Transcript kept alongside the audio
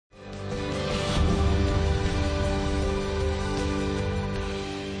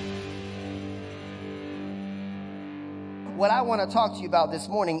what I want to talk to you about this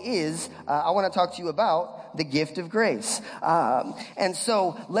morning is, I want to talk to you about the gift of grace. And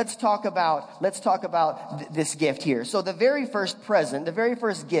so let's talk about this gift here. So the very first present, the very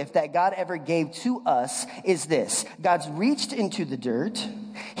first gift that God ever gave to us is this. God's reached into the dirt.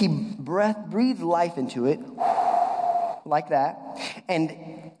 He breathed life into it, like that,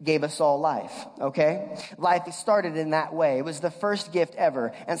 and gave us all life, okay? Life started in that way. It was the first gift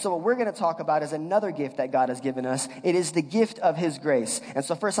ever. And so what we're going to talk about is another gift that God has given us. It is the gift of his grace. And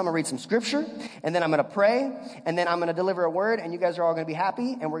so first I'm going to read some scripture, and then I'm going to pray, and then I'm going to deliver a word, and you guys are all going to be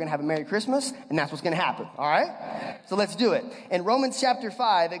happy, and we're going to have a Merry Christmas, and that's what's going to happen, all right? So let's do it. In Romans chapter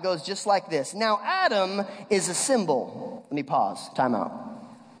 5, it goes just like this. Now Adam is a symbol. Let me pause. Time out.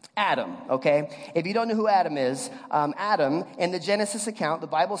 Adam, okay? If you don't know who Adam is, Adam, in the Genesis account, the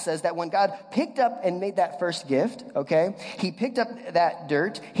Bible says that when God picked up and made that first gift, okay, he picked up that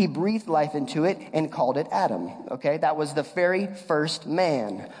dirt, he breathed life into it, and called it Adam, okay? That was the very first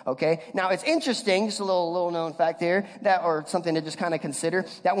man, okay? Now, it's interesting, just a little known fact here, that, or something to just kind of consider,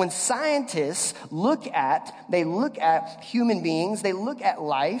 that when scientists look at human beings, they look at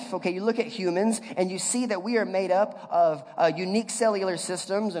life, okay? You look at humans, and you see that we are made up of unique cellular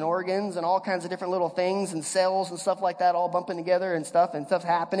systems and organs and all kinds of different little things and cells and stuff like that all bumping together and stuff's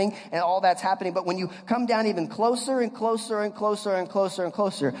happening and all that's happening. But when you come down even closer and closer and closer and closer and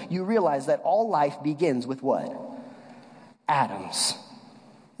closer, you realize that all life begins with what? Atoms.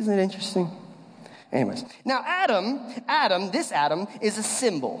 Isn't it interesting? Anyways, now this Adam is a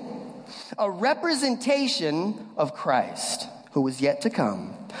symbol, a representation of Christ who was yet to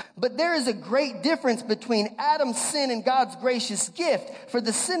come. But there is a great difference between Adam's sin and God's gracious gift. For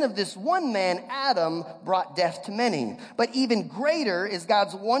the sin of this one man, Adam, brought death to many. But even greater is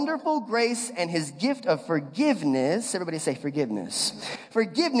God's wonderful grace and his gift of forgiveness. Everybody say forgiveness.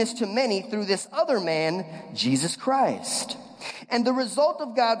 Forgiveness to many through this other man, Jesus Christ. And the result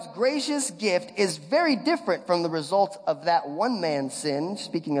of God's gracious gift is very different from the result of that one man's sin,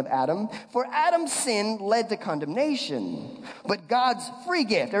 speaking of Adam. For Adam's sin led to condemnation. But God's free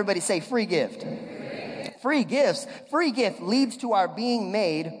gift, everybody say free gift. Free gift leads to our being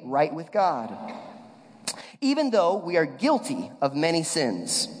made right with God. Even though we are guilty of many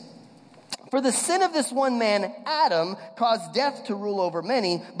sins. For the sin of this one man, Adam, caused death to rule over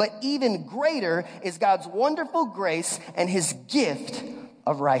many, but even greater is God's wonderful grace and his gift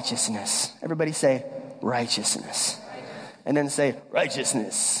of righteousness. Everybody say righteousness. And then say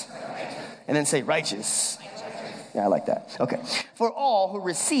righteousness. And then say righteous. Yeah, I like that. Okay. For all who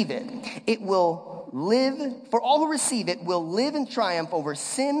receive it will live in triumph over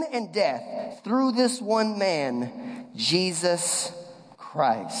sin and death through this one man, Jesus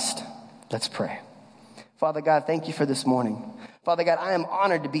Christ. Let's pray. Father God, thank you for this morning. Father God, I am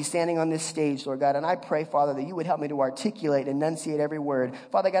honored to be standing on this stage, Lord God, and I pray, Father, that you would help me to articulate and enunciate every word.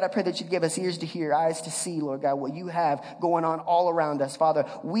 Father God, I pray that you'd give us ears to hear, eyes to see, Lord God, what you have going on all around us. Father,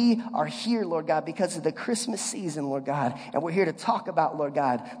 we are here, Lord God, because of the Christmas season, Lord God, and we're here to talk about, Lord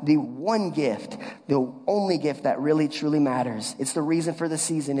God, the one gift, the only gift that really, truly matters. It's the reason for the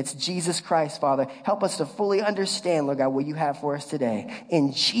season. It's Jesus Christ, Father. Help us to fully understand, Lord God, what you have for us today.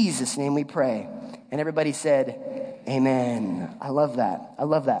 In Jesus' name we pray. And everybody said, amen. I love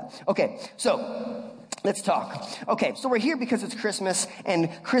that. Okay, so let's talk. Okay, so we're here because it's Christmas, and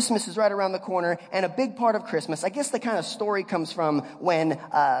Christmas is right around the corner, and a big part of Christmas, I guess the kind of story comes from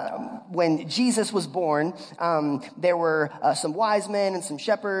when Jesus was born. There were some wise men and some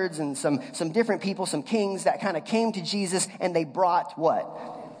shepherds and some different people, some kings that kind of came to Jesus, and they brought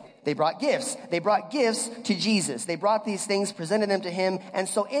what? They brought gifts. They brought gifts to Jesus. They brought these things, presented them to him. And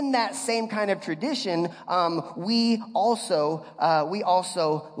so in that same kind of tradition, we also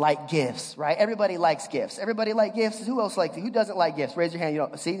like gifts, right? Everybody likes gifts. Everybody like gifts. Who else likes it? Who doesn't like gifts? Raise your hand. You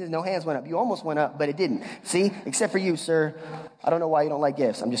don't see, no hands went up. You almost went up, but it didn't. See, except for you, sir. I don't know why you don't like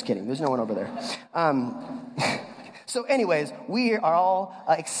gifts. I'm just kidding. There's no one over there. So anyways, we are all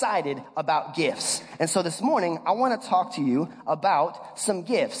excited about gifts. And so this morning, I want to talk to you about some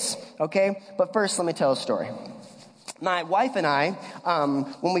gifts, okay? But first, let me tell a story. My wife and I,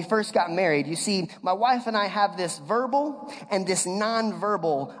 when we first got married, you see, my wife and I have this verbal and this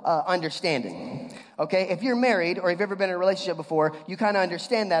nonverbal understanding. Okay, if you're married or if you've ever been in a relationship before, you kind of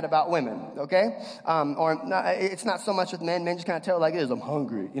understand that about women. Okay, it's not so much with men. Men just kind of tell it like it is. I'm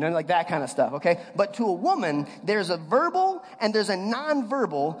hungry, like that kind of stuff. Okay, but to a woman, there's a verbal and there's a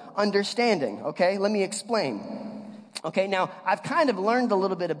nonverbal understanding. Okay, let me explain. Okay, now I've kind of learned a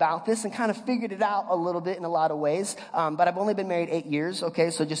little bit about this and kind of figured it out a little bit in a lot of ways, but I've only been married 8 years,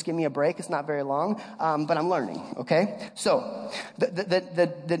 okay, so just give me a break. It's not very long, but I'm learning, okay? So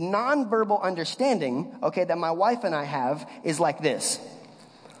the nonverbal understanding, okay, that my wife and I have is like this.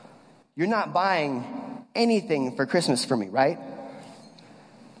 You're not buying anything for Christmas for me, right?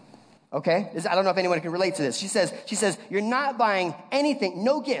 Okay? I don't know if anyone can relate to this. She says, you're not buying anything,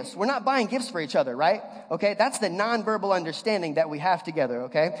 no gifts. We're not buying gifts for each other, right? Okay? That's the nonverbal understanding that we have together,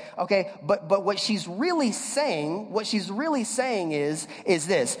 okay? Okay? But what she's really saying is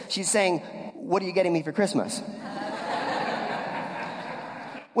this. She's saying, what are you getting me for Christmas?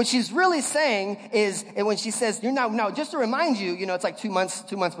 What she's really saying is, and when she says, you're now, just to remind you, it's like 2 months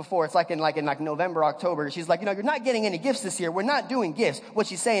before. It's like in November, October. She's like, you're not getting any gifts this year. We're not doing gifts. What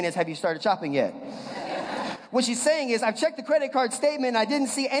she's saying is, have you started shopping yet? What she's saying is, I've checked the credit card statement. I didn't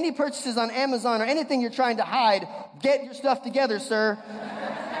see any purchases on Amazon or anything you're trying to hide. Get your stuff together, sir.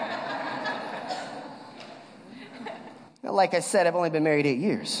 Now, like I said, I've only been married 8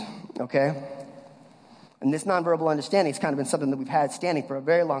 years, okay? And this nonverbal understanding has kind of been something that we've had standing for a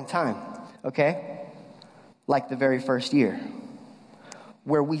very long time, okay? Like the very first year,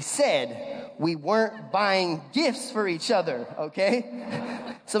 where we said we weren't buying gifts for each other,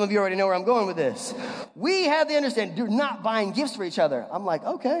 okay? Some of you already know where I'm going with this. We have the understanding, you're not buying gifts for each other. I'm like,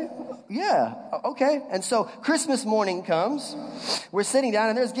 okay, yeah, okay. And so Christmas morning comes. We're sitting down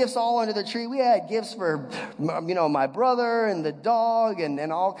and there's gifts all under the tree. We had gifts for, my brother and the dog and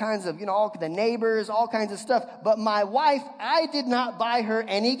all kinds of, all the neighbors, all kinds of stuff. But my wife, I did not buy her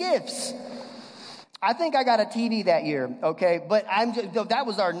any gifts. I think I got a TV that year, okay? But that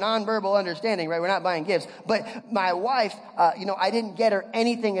was our nonverbal understanding, right? We're not buying gifts. But my wife, I didn't get her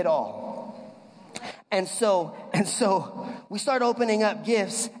anything at all. And so we start opening up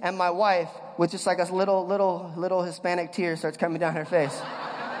gifts, and my wife, with just like a little Hispanic tear, starts coming down her face.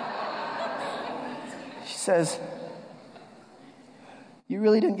 She says, "You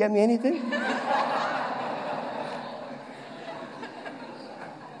really didn't get me anything?"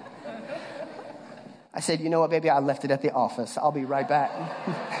 I said, "You know what, baby? I left it at the office. I'll be right back."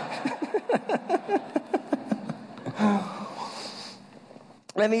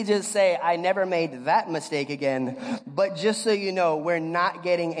 Let me just say, I never made that mistake again. But just so you know, we're not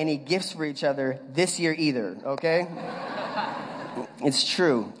getting any gifts for each other this year either, okay? It's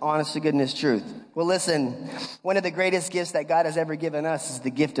true. Honest to goodness truth. Well, listen, one of the greatest gifts that God has ever given us is the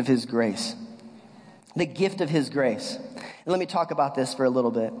gift of His grace. The gift of His grace. And let me talk about this for a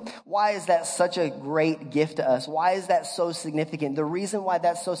little bit. Why is that such a great gift to us? Why is that so significant? The reason why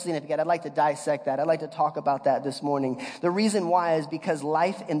that's so significant, I'd like to dissect that. I'd like to talk about that this morning. The reason why is because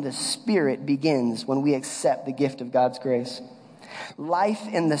life in the Spirit begins when we accept the gift of God's grace. Life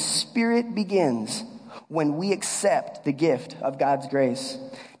in the Spirit begins when we accept the gift of God's grace.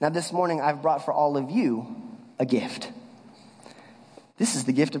 Now, this morning, I've brought for all of you a gift. This is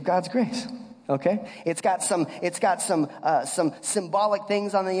the gift of God's grace. Okay, it's got some symbolic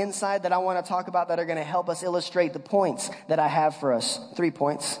things on the inside that I want to talk about that are going to help us illustrate the points that I have for us. 3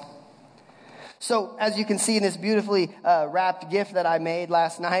 points. So, as you can see in this beautifully wrapped gift that I made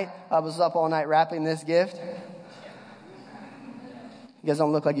last night, I was up all night wrapping this gift. You guys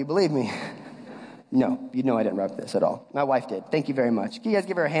don't look like you believe me. No, you know I didn't wrap this at all. My wife did. Thank you very much. Can you guys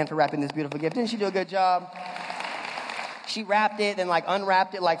give her a hand for wrapping this beautiful gift? Didn't she do a good job? She wrapped it and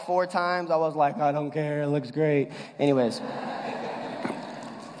unwrapped it 4 times. I was like, I don't care. It looks great. Anyways.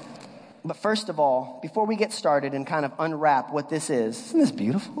 But first of all, before we get started and kind of unwrap what this is, isn't this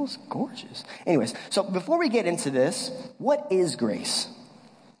beautiful? It's gorgeous. Anyways, so before we get into this, what is grace?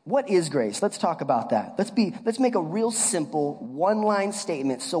 What is grace? Let's talk about that. Let's make a real simple one-line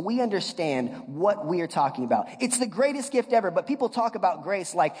statement so we understand what we are talking about. It's the greatest gift ever, but people talk about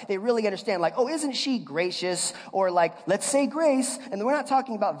grace like they really understand, oh, isn't she gracious? Or let's say grace, and we're not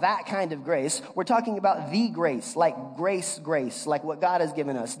talking about that kind of grace. We're talking about the grace, grace, like what God has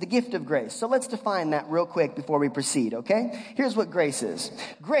given us, the gift of grace. So let's define that real quick before we proceed, okay? Here's what grace is.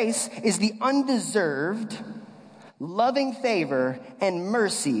 Grace is the undeserved loving favor and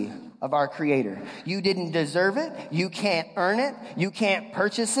mercy of our Creator. You didn't deserve it. You can't earn it. You can't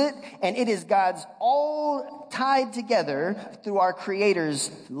purchase it. And it is God's all tied together through our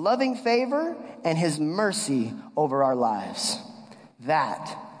Creator's loving favor and His mercy over our lives.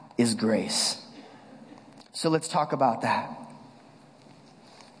 That is grace. So let's talk about that.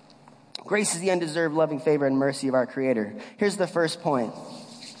 Grace is the undeserved loving favor and mercy of our Creator. Here's the first point.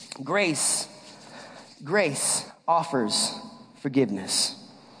 Grace offers forgiveness.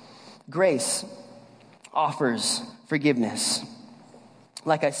 Grace offers forgiveness.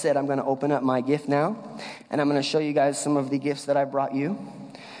 like I said, I'm going to open up my gift now, and I'm going to show you guys some of the gifts that I brought you.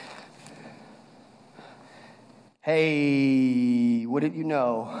 Hey, what did you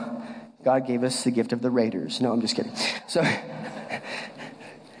know? God gave us the gift of the Raiders. No, I'm just kidding. So,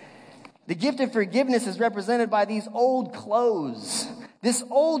 the gift of forgiveness is represented by these old clothes. This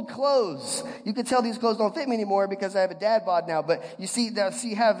old clothes. You can tell these clothes don't fit me anymore because I have a dad bod now. But you see,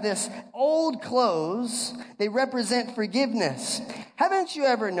 you have this old clothes. They represent forgiveness. Haven't you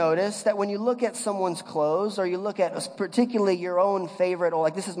ever noticed that when you look at someone's clothes, or you look at particularly your own favorite, or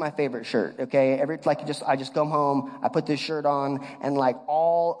like this is my favorite shirt, okay? I just come home, I put this shirt on, and like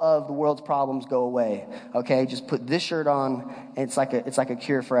all of the world's problems go away, okay? Just put this shirt on, and it's like a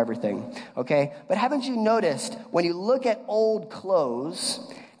cure for everything, okay? But haven't you noticed when you look at old clothes,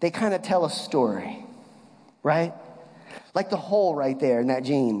 they kind of tell a story, right? Like the hole right there in that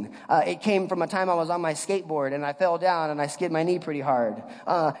jean. It came from a time I was on my skateboard and I fell down and I skid my knee pretty hard.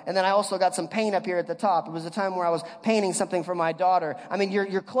 And then I also got some paint up here at the top. It was a time where I was painting something for my daughter. I mean,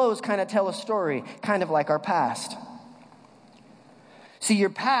 your clothes kind of tell a story, kind of like our past. See, your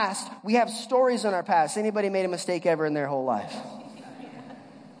past, we have stories in our past. Anybody made a mistake ever in their whole life?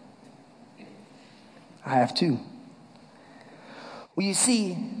 I have too. Well, you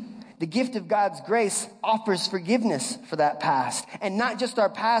see, the gift of God's grace offers forgiveness for that past. And not just our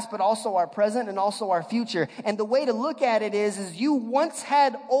past, but also our present and also our future. And the way to look at it is you once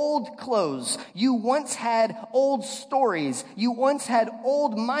had old clothes. You once had old stories. You once had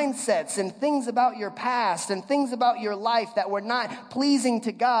old mindsets and things about your past and things about your life that were not pleasing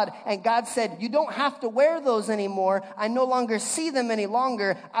to God. And God said, you don't have to wear those anymore. I no longer see them any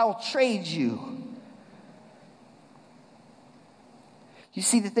longer. I'll trade you. You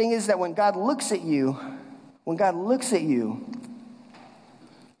see, the thing is that when God looks at you,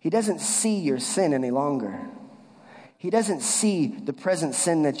 He doesn't see your sin any longer. He doesn't see the present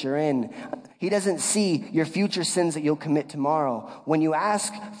sin that you're in. He doesn't see your future sins that you'll commit tomorrow. When you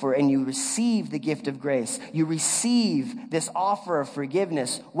ask for and you receive the gift of grace, you receive this offer of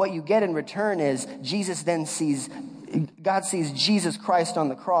forgiveness. What you get in return is God sees Jesus Christ on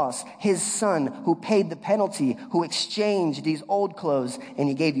the cross, His Son who paid the penalty, who exchanged these old clothes, and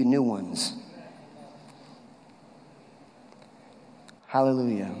He gave you new ones.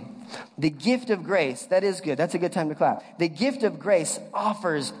 Hallelujah. The gift of grace, that is good. That's a good time to clap. The gift of grace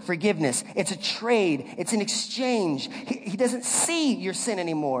offers forgiveness. It's a trade. It's an exchange. He doesn't see your sin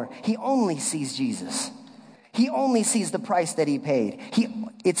anymore. He only sees Jesus. He only sees the price that He paid.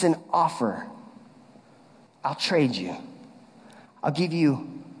 It's an offer. I'll trade you. I'll give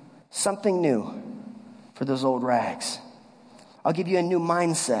you something new for those old rags. I'll give you a new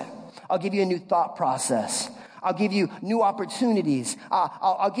mindset. I'll give you a new thought process. I'll give you new opportunities.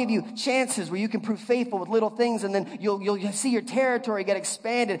 I'll give you chances where you can prove faithful with little things, and then you'll see your territory get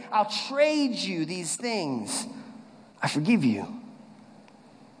expanded. I'll trade you these things. I forgive you.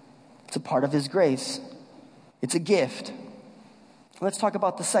 It's a part of His grace. It's a gift. Let's talk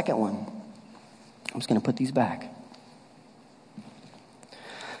about the second one. I'm just going to put these back.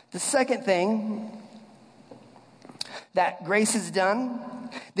 The second thing that grace has done,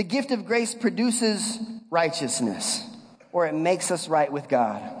 the gift of grace produces righteousness, or it makes us right with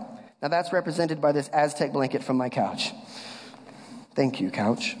God. Now that's represented by this Aztec blanket from my couch. Thank you,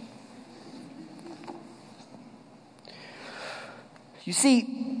 couch. You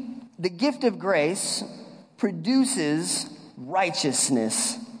see, the gift of grace produces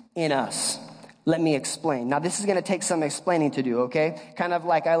righteousness in us. Let me explain. Now, this is going to take some explaining to do, okay? Kind of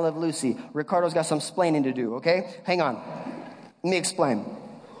like I Love Lucy. Ricardo's got some explaining to do, okay? Hang on. Let me explain.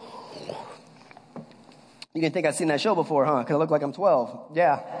 You didn't think I'd seen that show before, huh? Because I look like I'm 12.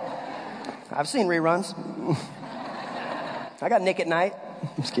 Yeah. I've seen reruns. I got Nick at Night.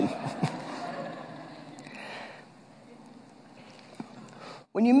 I'm just kidding.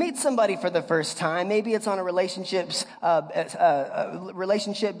 When you meet somebody for the first time, maybe it's on a relationship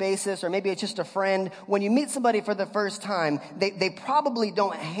basis, or maybe it's just a friend. When you meet somebody for the first time, they probably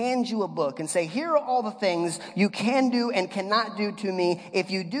don't hand you a book and say, here are all the things you can do and cannot do to me.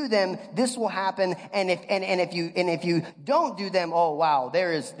 If you do them, this will happen. And if you don't do them, oh wow,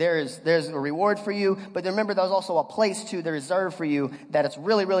 there's a reward for you. But remember, there's also a place too that reserved for you that it's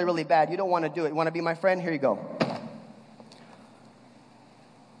really, really, really bad. You don't want to do it. You want to be my friend? Here you go.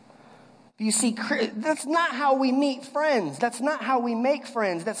 You see, that's not how we meet friends. That's not how we make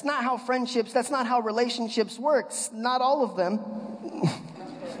friends. That's not how that's not how relationships work. Not all of them.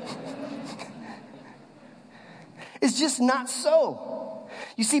 It's just not so.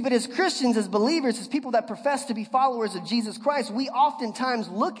 You see, but as Christians, as believers, as people that profess to be followers of Jesus Christ, we oftentimes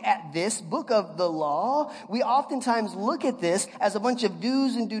look at this book of the law. We oftentimes look at this as a bunch of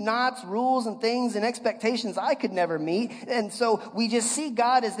do's and do nots, rules and things and expectations I could never meet. And so we just see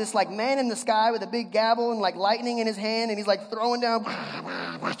God as this like man in the sky with a big gavel and like lightning in his hand. And he's like throwing down,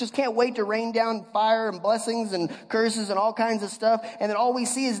 just can't wait to rain down fire and blessings and curses and all kinds of stuff. And then all we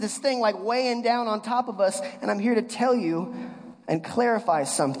see is this thing like weighing down on top of us. And I'm here to tell you and clarify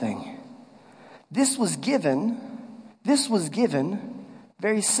something. This was given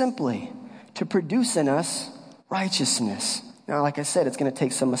very simply to produce in us righteousness. Now, like I said, it's going to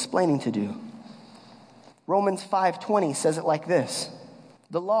take some explaining to do. Romans 5:20 says it like this.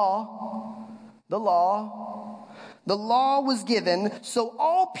 The law was given so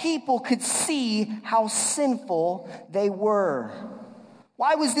all people could see how sinful they were.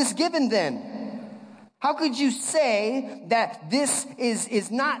 Why was this given then? How could you say that this is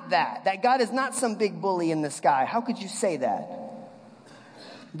not that God is not some big bully in the sky? How could you say that?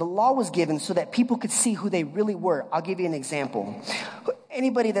 The law was given so that people could see who they really were. I'll give you an example.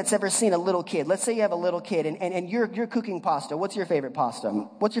 Anybody that's ever seen a little kid, let's say you have a little kid and you're cooking pasta. What's your favorite pasta?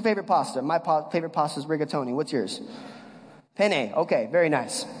 What's your favorite pasta? My favorite pasta is rigatoni. What's yours? Penne. Okay, very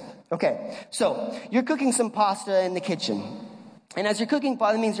nice. Okay, so you're cooking some pasta in the kitchen. And as you're cooking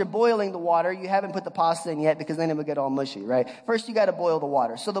pasta, that means you're boiling the water. You haven't put the pasta in yet because then it would get all mushy, right? First, you got to boil the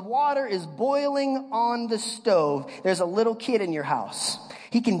water. So the water is boiling on the stove. There's a little kid in your house.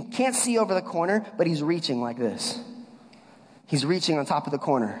 He can't see over the corner, but he's reaching like this. He's reaching on top of the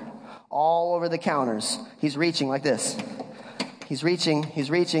corner, all over the counters. He's reaching like this. He's reaching.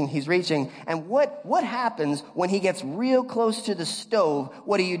 And what happens when he gets real close to the stove?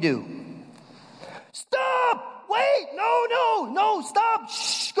 What do? Stop! Wait, no, stop.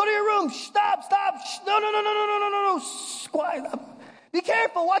 Shh, go to your room. Stop. Shh, no. Squiet. Be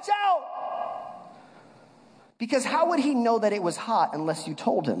careful, watch out. Because how would he know that it was hot unless you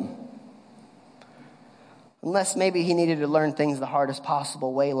told him? Unless maybe he needed to learn things the hardest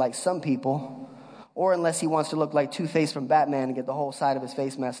possible way like some people. Or unless he wants to look like Two-Face from Batman and get the whole side of his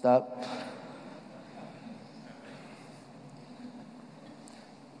face messed up.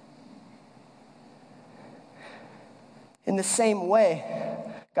 In the same way,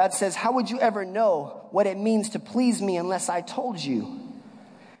 God says, how would you ever know what it means to please me unless I told you?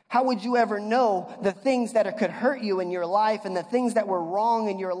 How would you ever know the things that could hurt you in your life and the things that were wrong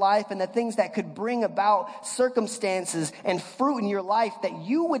in your life and the things that could bring about circumstances and fruit in your life that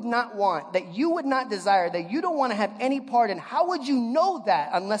you would not want, that you would not desire, that you don't want to have any part in? How would you know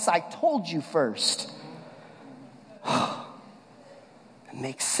that unless I told you first? It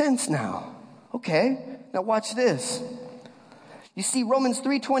makes sense now. Okay, now watch this. You see, Romans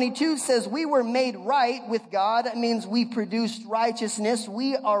 3:22 says we were made right with God. That means we produced righteousness.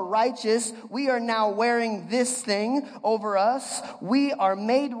 We are righteous. We are now wearing this thing over us. We are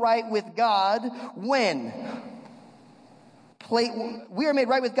made right with God when? We are made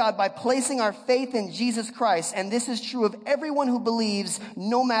right with God by placing our faith in Jesus Christ. And this is true of everyone who believes,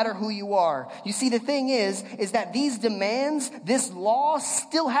 no matter who you are. You see, the thing is that these demands, this law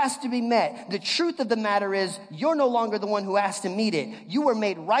still has to be met. The truth of the matter is you're no longer the one who has to meet it. You were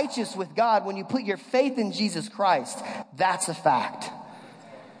made righteous with God when you put your faith in Jesus Christ. That's a fact.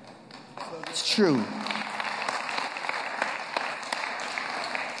 It's true.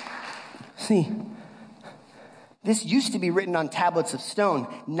 See, this used to be written on tablets of stone.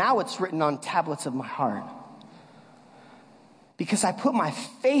 Now it's written on tablets of my heart. Because I put my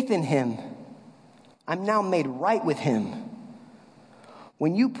faith in him, I'm now made right with him.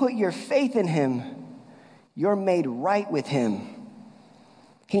 When you put your faith in him, you're made right with him.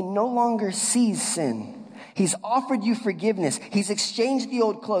 He no longer sees sin. He's offered you forgiveness. He's exchanged the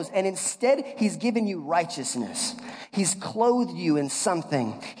old clothes, and instead he's given you righteousness. He's clothed you in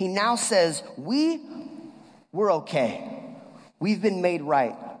something. He now says, we're okay. We've been made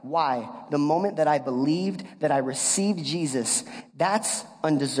right. Why? The moment that I believed, that I received Jesus, that's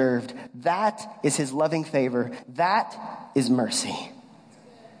undeserved. That is his loving favor. That is mercy.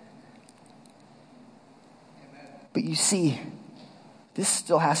 But you see, this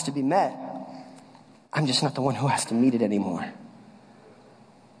still has to be met. I'm just not the one who has to meet it anymore.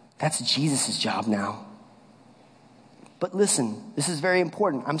 That's Jesus' job now. But listen, this is very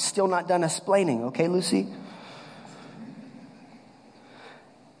important. I'm still not done explaining, okay, Lucy?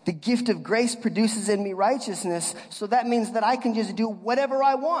 The gift of grace produces in me righteousness, so that means that I can just do whatever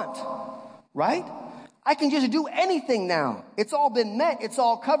I want, right? I can just do anything now. It's all been met. It's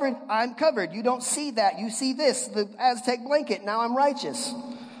all covered. I'm covered. You don't see that. You see this, the Aztec blanket. Now I'm righteous.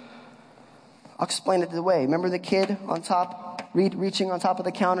 I'll explain it the way. Remember the kid on top reaching on top of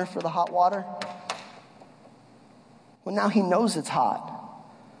the counter for the hot water? Well, now he knows it's hot.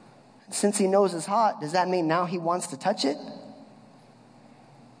 Since he knows it's hot, does that mean now he wants to touch it?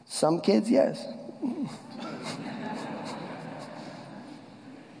 Some kids, yes.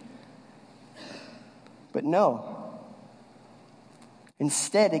 But no.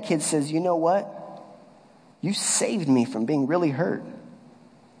 Instead, the kid says, you know what? You saved me from being really hurt.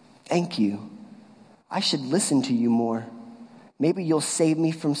 Thank you. I should listen to you more. Maybe you'll save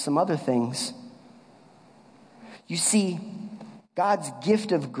me from some other things. You see, God's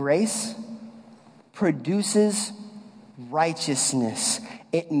gift of grace produces righteousness.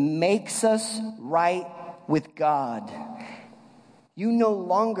 It makes us right with God. You no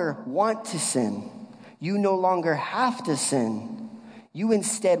longer want to sin. You no longer have to sin. You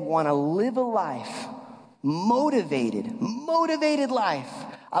instead want to live a life, motivated life,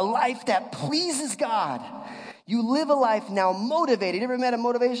 a life that pleases God. You live a life now motivated. You ever met a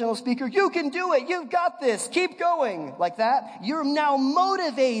motivational speaker? You can do it. You've got this. Keep going. Like that. You're now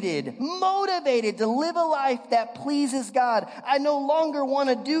motivated to live a life that pleases God. I no longer want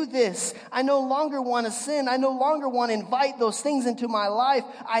to do this. I no longer want to sin. I no longer want to invite those things into my life.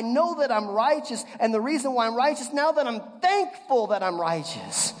 I know that I'm righteous. And the reason why I'm righteous, now that I'm thankful that I'm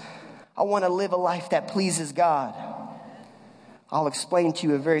righteous, I want to live a life that pleases God. I'll explain to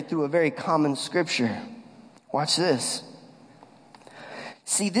you through a very common scripture. Watch this.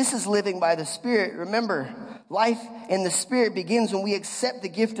 See, this is living by the Spirit. Remember, life in the Spirit begins when we accept the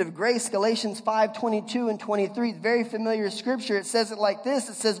gift of grace. Galatians 5:22 and 23, very familiar scripture. It says it like this.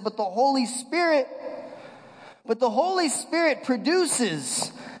 It says, but the Holy Spirit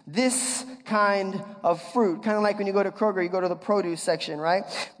produces this kind of fruit. Kind of like when you go to Kroger, you go to the produce section, right?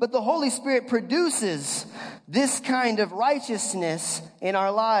 But the Holy Spirit produces this kind of righteousness in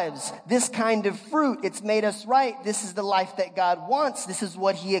our lives. This kind of fruit. It's made us right. This is the life that God wants. This is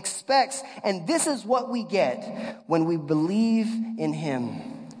what He expects. And this is what we get when we believe in Him.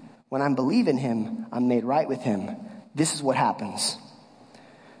 When I believe in Him, I'm made right with Him. This is what happens.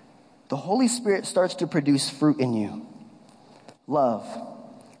 The Holy Spirit starts to produce fruit in you. Love,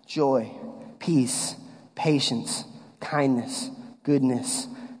 joy, peace, patience, kindness, goodness,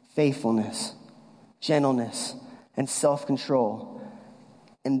 faithfulness, gentleness, and self-control.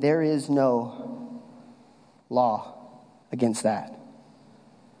 And there is no law against that.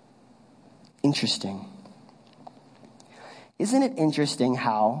 Interesting. Isn't it interesting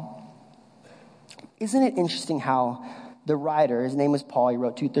how the writer, his name was Paul, he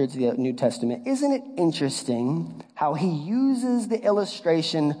wrote 2/3 of the New Testament. Isn't it interesting how he uses the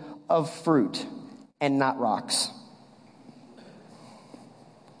illustration of fruit and not rocks?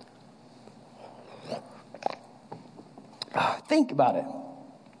 Think about it.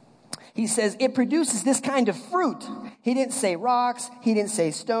 He says it produces this kind of fruit. He didn't say rocks. He didn't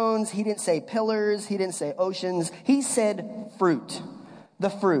say stones. He didn't say pillars. He didn't say oceans. He said fruit. The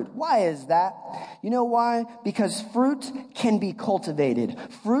fruit. Why is that? You know why? Because fruit can be cultivated.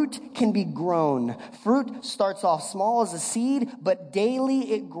 Fruit can be grown. Fruit starts off small as a seed, but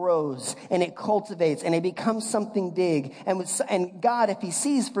daily it grows and it cultivates and it becomes something big. And God, if He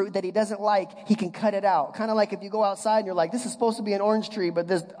sees fruit that He doesn't like, He can cut it out. Kind of like if you go outside and you're like, this is supposed to be an orange tree, but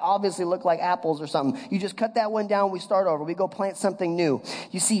this obviously look like apples or something. You just cut that one down, we start over. We go plant something new.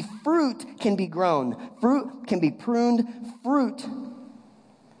 You see, fruit can be grown. Fruit can be pruned. Fruit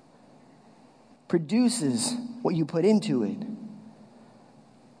produces what you put into it.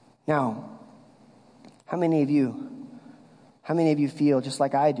 Now, how many of you feel just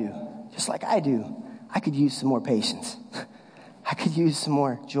like I do? Just like I do. I could use some more patience. I could use some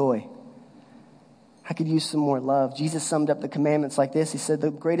more joy. I could use some more love. Jesus summed up the commandments like this. He said,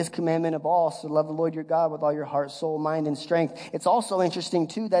 the greatest commandment of all is to love the Lord your God with all your heart, soul, mind, and strength. It's also interesting,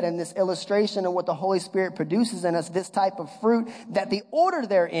 too, that in this illustration of what the Holy Spirit produces in us, this type of fruit, that the order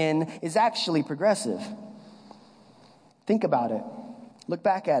therein is actually progressive. Think about it. Look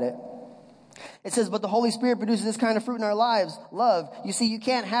back at it. It says, but the Holy Spirit produces this kind of fruit in our lives. Love. You see, you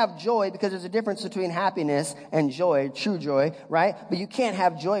can't have joy because there's a difference between happiness and joy, true joy, right? But you can't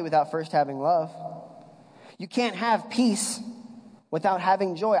have joy without first having love. You can't have peace without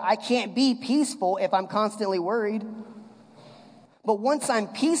having joy. I can't be peaceful if I'm constantly worried. But once I'm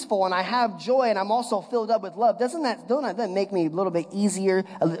peaceful and I have joy and I'm also filled up with love, don't that make me a little bit easier,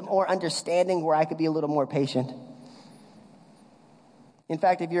 a little more understanding, where I could be a little more patient? In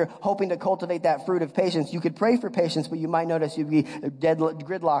fact, if you're hoping to cultivate that fruit of patience, you could pray for patience, but you might notice you'd be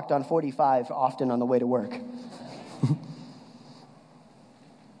gridlocked on 45 often on the way to work.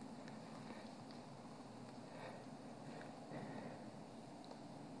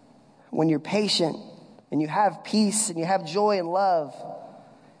 When you're patient, and you have peace and you have joy and love,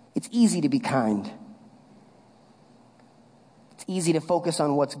 it's easy to be kind. It's easy to focus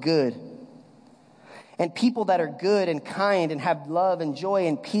on what's good. And people that are good and kind and have love and joy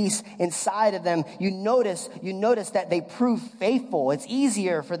and peace inside of them, you notice that they prove faithful. It's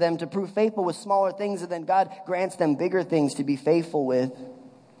easier for them to prove faithful with smaller things, and then God grants them bigger things to be faithful with.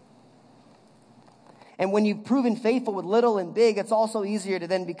 And when you've proven faithful with little and big, it's also easier to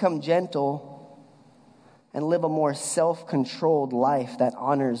then become gentle and live a more self-controlled life that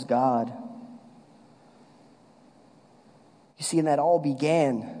honors God. You see, and that all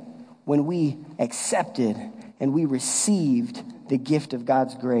began when we accepted and we received the gift of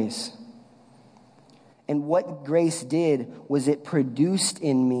God's grace. And what grace did was it produced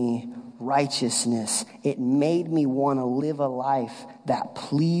in me righteousness. It made me want to live a life that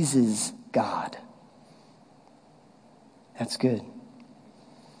pleases God. That's good.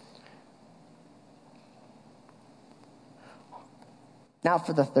 Now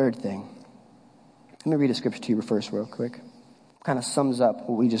for the third thing. Let me read a scripture to you first real quick. Kind of sums up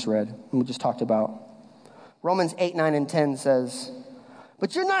what we just read and we just talked about. Romans 8, 9, and 10 says,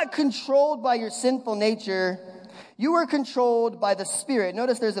 "But you're not controlled by your sinful nature. You are controlled by the Spirit."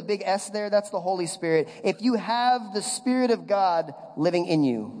 Notice there's a big S there. That's the Holy Spirit. If you have the Spirit of God living in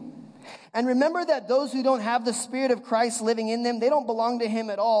you. And remember that those who don't have the Spirit of Christ living in them, they don't belong to Him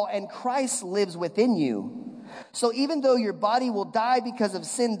at all, and Christ lives within you. So even though your body will die because of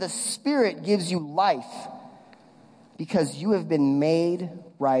sin, the Spirit gives you life, because you have been made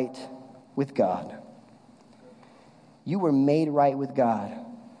right with God. You were made right with God.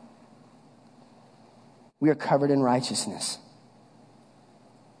 We are covered in righteousness.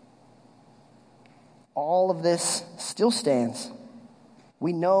 All of this still stands.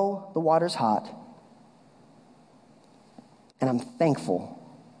 We know the water's hot. And I'm thankful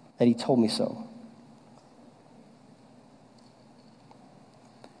that He told me so.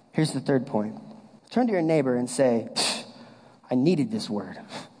 Here's the third point. Turn to your neighbor and say, "I needed this word."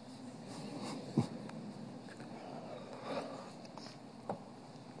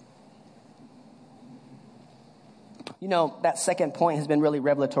 You know, that second point has been really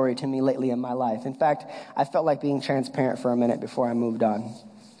revelatory to me lately in my life. In fact, I felt like being transparent for a minute before I moved on.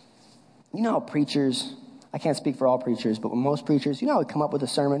 You know how preachers, I can't speak for all preachers, but when most preachers, you know how we come up with a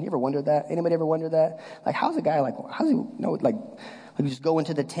sermon? You ever wondered that? Anybody ever wondered that? Like, how's a guy, like, how's he, you know, like you just go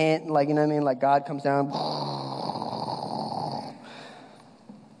into the tent, like, you know what I mean? Like, God comes down.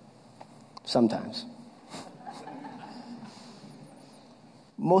 Sometimes.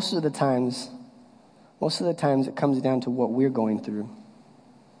 Most of the times it comes down to what we're going through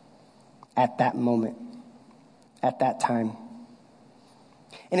at that moment, at that time.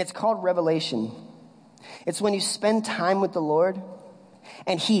 And it's called revelation. It's when you spend time with the Lord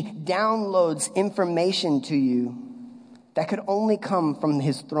and He downloads information to you that could only come from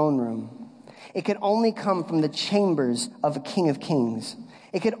His throne room. It could only come from the chambers of a King of Kings.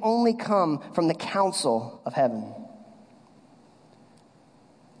 It could only come from the council of heaven.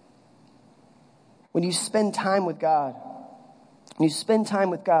 When you spend time with God,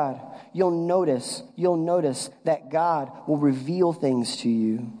 you'll notice that God will reveal things to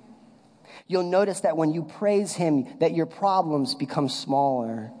you. You'll notice that when you praise Him, that your problems become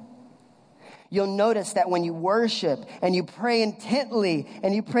smaller. You'll notice that when you worship and you pray intently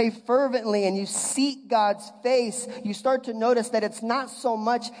and you pray fervently and you seek God's face, you start to notice that it's not so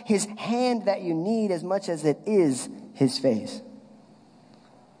much His hand that you need as much as it is His face.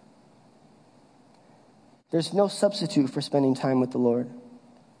 There's no substitute for spending time with the Lord.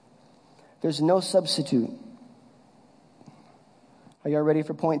 There's no substitute. Are y'all ready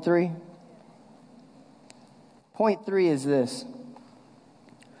for point 3? Point 3 is this.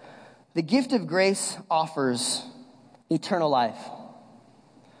 The gift of grace offers eternal life.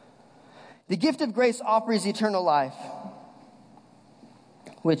 The gift of grace offers eternal life,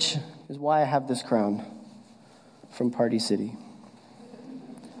 which is why I have this crown from Party City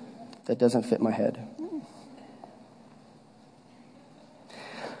that doesn't fit my head.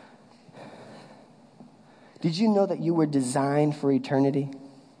 Did you know that you were designed for eternity?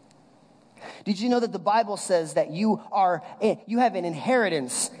 Did you know that the Bible says that you have an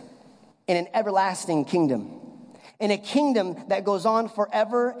inheritance in an everlasting kingdom? In a kingdom that goes on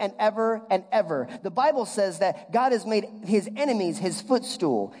forever and ever and ever. The Bible says that God has made His enemies His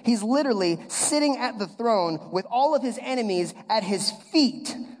footstool. He's literally sitting at the throne with all of His enemies at His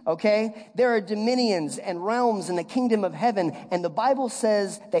feet, okay? There are dominions and realms in the kingdom of heaven, and the Bible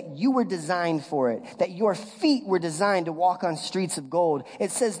says that you were designed for it, that your feet were designed to walk on streets of gold.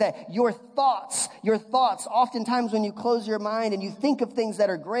 It says that your thoughts, oftentimes when you close your mind and you think of things that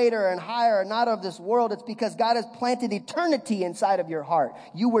are greater and higher and not of this world, it's because God has planted eternity inside of your heart.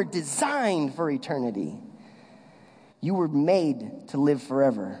 You were designed for eternity. You were made to live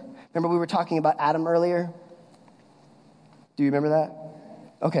forever. Remember we were talking about Adam earlier? Do you remember that?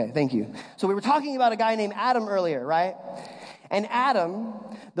 Okay, thank you. So we were talking about a guy named Adam earlier, right? And Adam,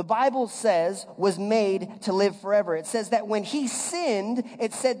 the Bible says, was made to live forever. It says that when he sinned,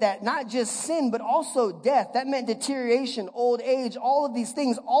 it said that not just sin, but also death. That meant deterioration, old age, all of these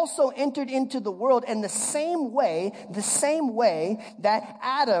things also entered into the world. And the same way that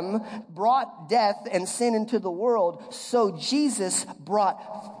Adam brought death and sin into the world, so Jesus brought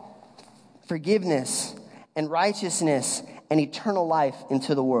forgiveness and righteousness and eternal life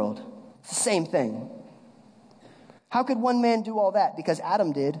into the world. It's the same thing. How could one man do all that? Because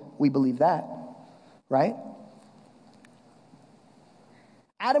Adam did. We believe that, right?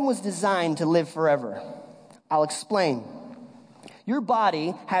 Adam was designed to live forever. I'll explain. Your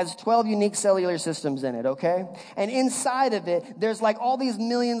body has 12 unique cellular systems in it, okay? And inside of it, there's like all these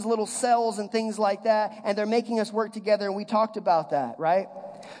millions of little cells and things like that, and they're making us work together, and we talked about that, right?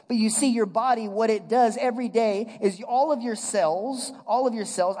 But you see, your body, what it does every day is all of your cells,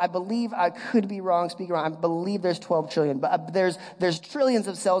 I believe, I could be wrong, speaking wrong, I believe there's 12 trillion, but there's trillions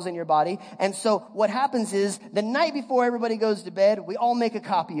of cells in your body. And so what happens is the night before everybody goes to bed, we all make a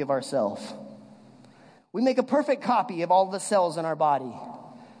copy of ourselves. We make a perfect copy of all the cells in our body.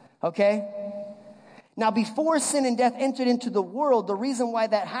 Okay? Now, before sin and death entered into the world, the reason why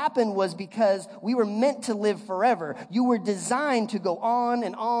that happened was because we were meant to live forever. You were designed to go on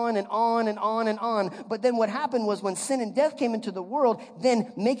and on and on and on and on. But then what happened was when sin and death came into the world,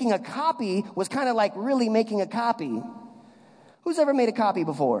 then making a copy was kind of like really making a copy. Who's ever made a copy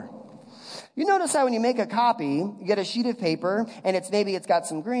before? You notice how when you make a copy, you get a sheet of paper, and it's got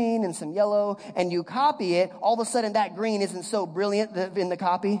some green and some yellow, and you copy it, all of a sudden that green isn't so brilliant in the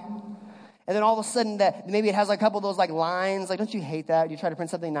copy. And then all of a sudden that maybe it has like a couple of those like lines. Like, don't you hate that? You try to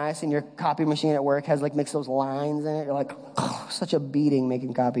print something nice and your copy machine at work has like mixed those lines in it. You're like, oh, such a beating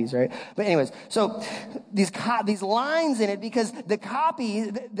making copies, right? But anyways, so these lines in it, because the copy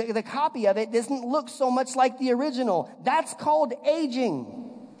of it doesn't look so much like the original. That's called aging.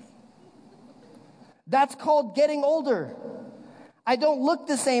 That's called getting older. I don't look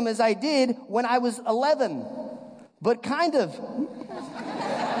the same as I did when I was 11, but kind of.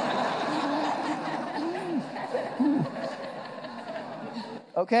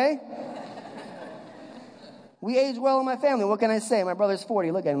 Okay? We age well in my family. What can I say? My brother's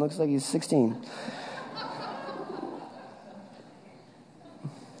 40. Look at him. Looks like he's 16.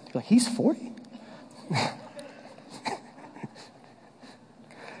 You're like, he's 40?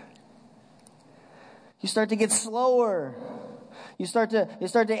 You start to get slower. You start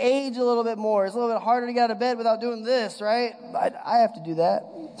to age a little bit more. It's a little bit harder to get out of bed without doing this, right? I have to do that.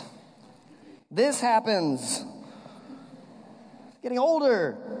 This happens. Getting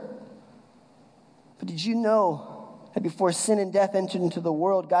older. But did you know that before sin and death entered into the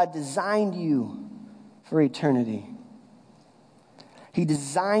world, God designed you for eternity? He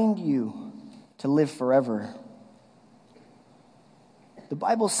designed you to live forever. The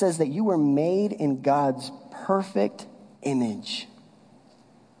Bible says that you were made in God's perfect image.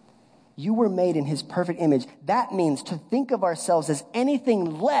 You were made in his perfect image. That means to think of ourselves as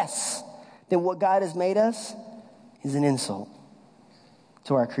anything less than what God has made us is an insult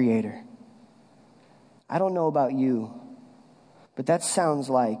to our Creator. I don't know about you, but that sounds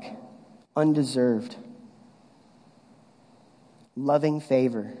like undeserved, loving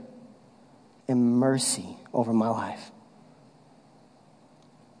favor and mercy over my life.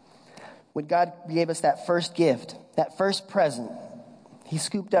 When God gave us that first gift, that first present, he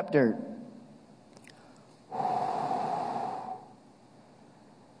scooped up dirt.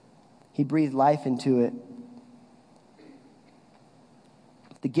 He breathed life into it.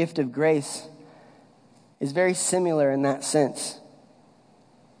 The gift of grace is very similar in that sense.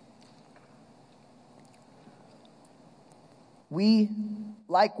 We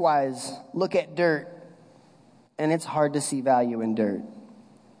likewise look at dirt, and it's hard to see value in dirt.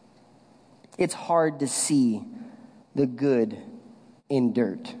 It's hard to see the good in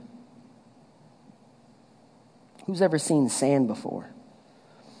dirt. Who's ever seen sand before?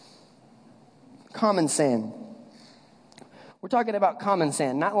 Common sand. We're talking about common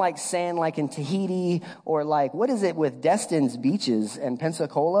sand, not like sand like in Tahiti or like, what is it with Destin's beaches and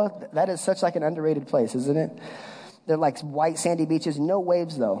Pensacola? That is such like an underrated place, isn't it? They're like white sandy beaches, no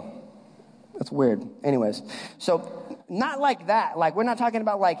waves though. That's weird. Anyways, so not like that. Like, we're not talking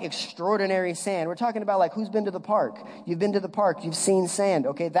about like extraordinary sand. We're talking about like, who's been to the park? You've been to the park. You've seen sand.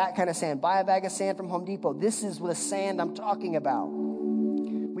 Okay, that kind of sand. Buy a bag of sand from Home Depot. This is the sand I'm talking about.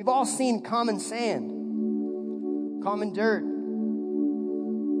 We've all seen common sand, common dirt.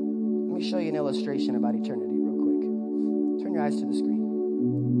 Let me show you an illustration about eternity real quick. Turn your eyes to the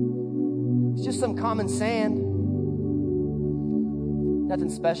screen. It's just some common sand. Nothing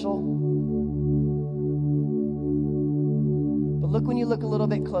special. But look, when you look a little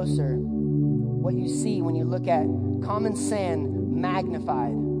bit closer, what you see when you look at common sand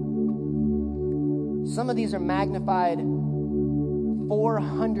magnified. Some of these are magnified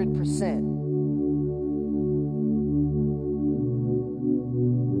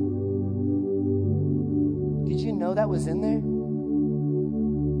 400%. Did you know that was in there?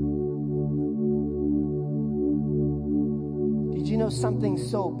 Did you know something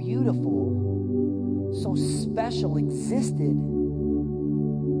so beautiful, so special existed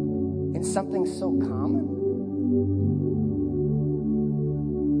in something so common?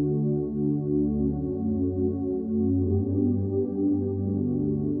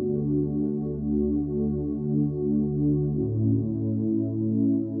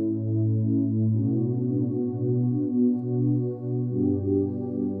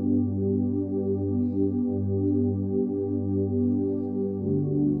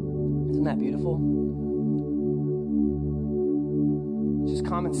 Isn't that beautiful? Just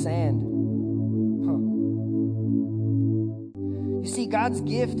common sand. You see, God's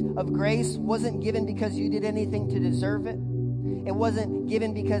gift of grace wasn't given because you did anything to deserve it. It wasn't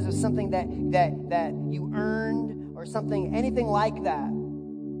given because of something that you earned or something, anything like that.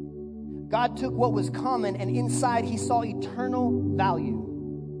 God took what was common, and inside he saw eternal value.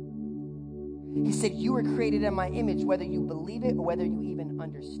 He said, you were created in my image, whether you believe it or whether you even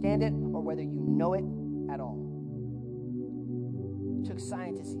understand it or whether you know it at all. It took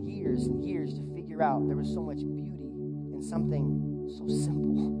scientists years and years to figure out there was so much beauty in something so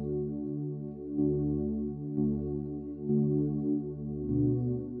simple.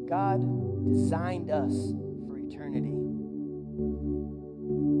 God designed us for eternity.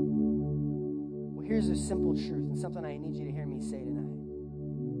 Well, here's a simple truth and something I need you to hear me say tonight.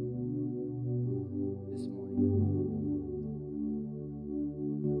 This morning.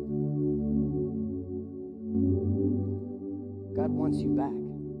 God wants you back.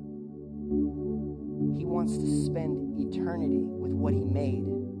 He wants to spend eternity with what he made,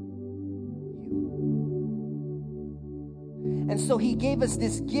 you. And so he gave us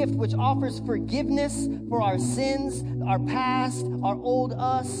this gift which offers forgiveness for our sins, our past, our old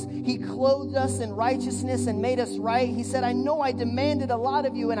us. He clothed us in righteousness and made us right. He said, I know I demanded a lot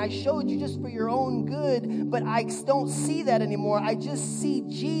of you and I showed you just for your own good, but I don't see that anymore. I just see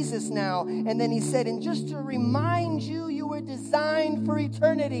Jesus now. And then he said, and just to remind you, you were designed for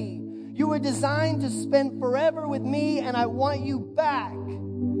eternity. You were designed to spend forever with me, and I want you back. You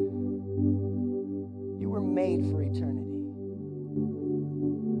were made for eternity.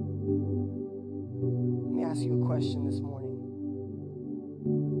 Let me ask you a question this morning.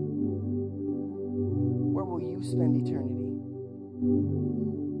 Where will you spend eternity?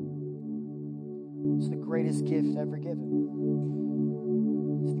 It's the greatest gift ever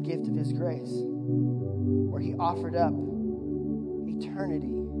given. It's the gift of his grace, where he offered up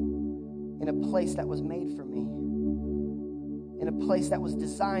eternity in a place that was made for me, in a place that was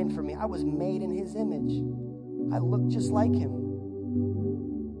designed for me. I was made in his image. I look just like him.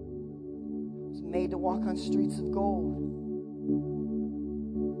 I was made to walk on streets of gold.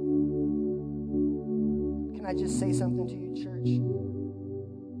 Can I just say something to you, church?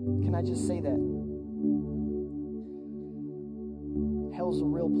 Can I just say that? Hell's a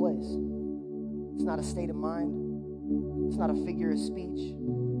real place. It's not a state of mind. It's not a figure of speech.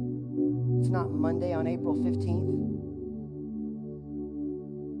 It's not Monday on April 15th.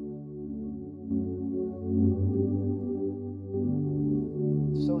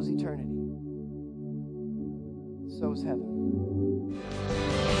 So is eternity. So is heaven.